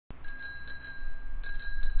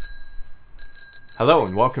Hello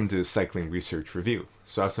and welcome to Cycling Research Review.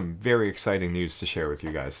 So I have some very exciting news to share with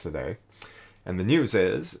you guys today. And the news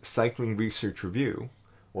is Cycling Research Review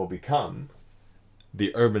will become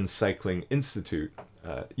the Urban Cycling Institute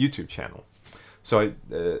YouTube channel. So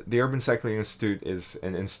the Urban Cycling Institute is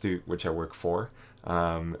an institute which I work for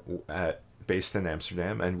based in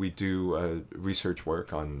Amsterdam, and we do research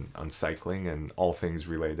work on cycling and all things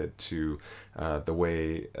related to the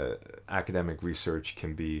way academic research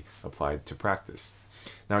can be applied to practice.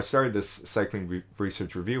 Now, I started this cycling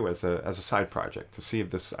research review as a side project to see if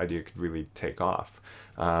this idea could really take off.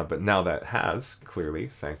 But now that it has, clearly,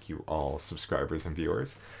 thank you all subscribers and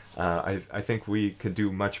viewers, I think we could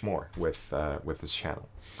do much more with this channel.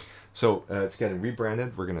 So it's getting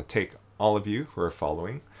rebranded. We're going to take all of you who are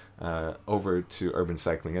following over to Urban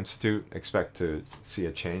Cycling Institute. Expect to see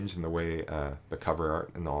a change in the way the cover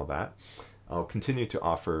art and all that. I'll continue to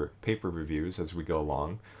offer paper reviews as we go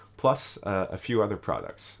along, plus a few other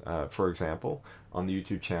products. For example, on the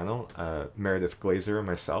YouTube channel, Meredith Glazer and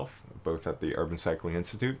myself, both at the Urban Cycling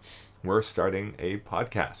Institute, we're starting a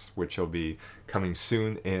podcast, which will be coming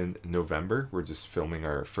soon in November. We're just filming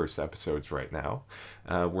our first episodes right now,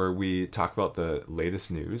 where we talk about the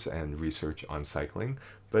latest news and research on cycling,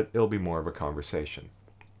 but it'll be more of a conversation.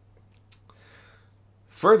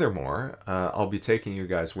 Furthermore, I'll be taking you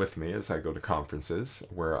guys with me as I go to conferences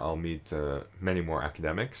where I'll meet many more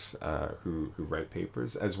academics who write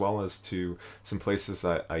papers, as well as to some places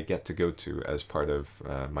I get to go to as part of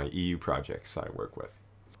my EU projects I work with.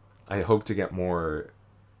 I hope to get more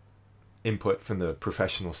input from the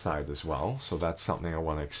professional side as well, so that's something I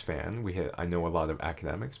want to expand. I know a lot of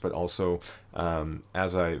academics, but also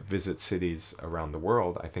as I visit cities around the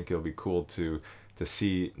world, I think it'll be cool to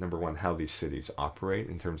see, number one, how these cities operate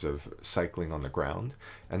in terms of cycling on the ground,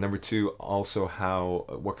 and number two, also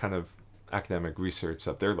what kind of academic research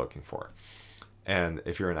that they're looking for. And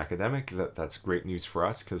if you're an academic, that's great news for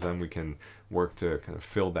us, because then we can work to kind of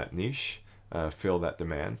fill that niche, fill that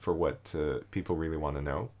demand for what people really want to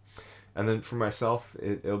know. And then for myself,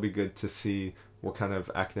 it'll be good to see what kind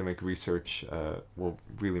of academic research will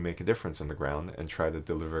really make a difference on the ground and try to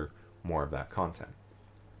deliver more of that content.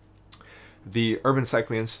 The Urban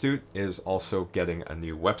Cycling Institute is also getting a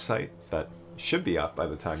new website that should be up by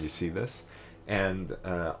the time you see this, and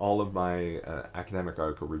all of my academic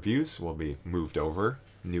article reviews will be moved over.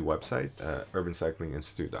 New website,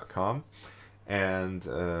 urbancyclinginstitute.com, and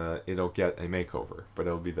it'll get a makeover, but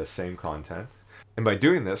it'll be the same content. And by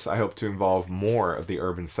doing this, I hope to involve more of the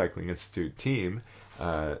Urban Cycling Institute team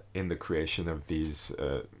in the creation of these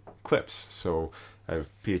clips. So I have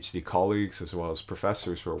PhD colleagues as well as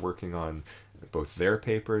professors who are working on both their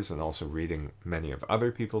papers and also reading many of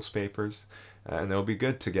other people's papers. And it'll be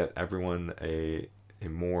good to get everyone a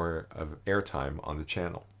more of airtime on the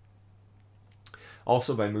channel.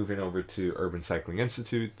 Also, by moving over to Urban Cycling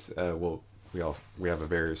Institute, we have a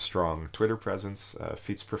very strong Twitter presence,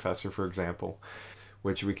 Fiets Professor, for example,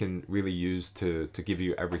 which we can really use to give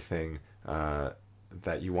you everything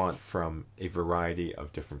that you want from a variety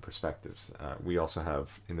of different perspectives. We also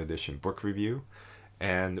have, in addition, book review,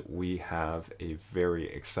 and we have a very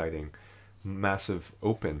exciting, massive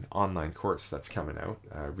open online course that's coming out,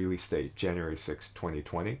 release date January 6,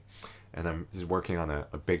 2020. And I'm just working on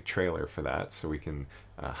a big trailer for that so we can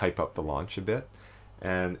hype up the launch a bit.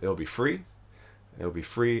 And it'll be free. It'll be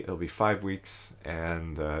 5 weeks,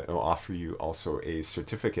 and it'll offer you also a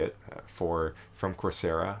certificate from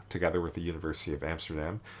Coursera together with the University of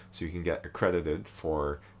Amsterdam, so you can get accredited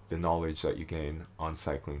for the knowledge that you gain on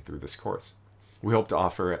cycling through this course. We hope to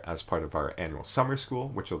offer it as part of our annual summer school,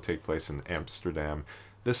 which will take place in Amsterdam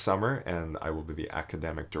this summer, and I will be the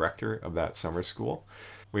academic director of that summer school.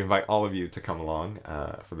 We invite all of you to come along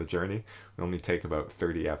for the journey. We only take about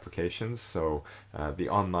 30 applications, so the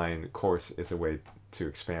online course is a way to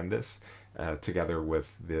expand this together with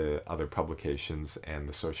the other publications and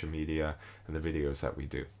the social media and the videos that we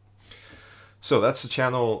do. So that's the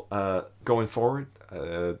channel going forward.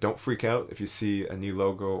 Don't freak out if you see a new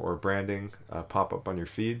logo or branding pop up on your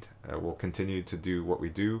feed. We'll continue to do what we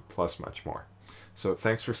do, plus much more. So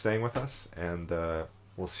thanks for staying with us, and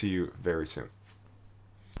we'll see you very soon.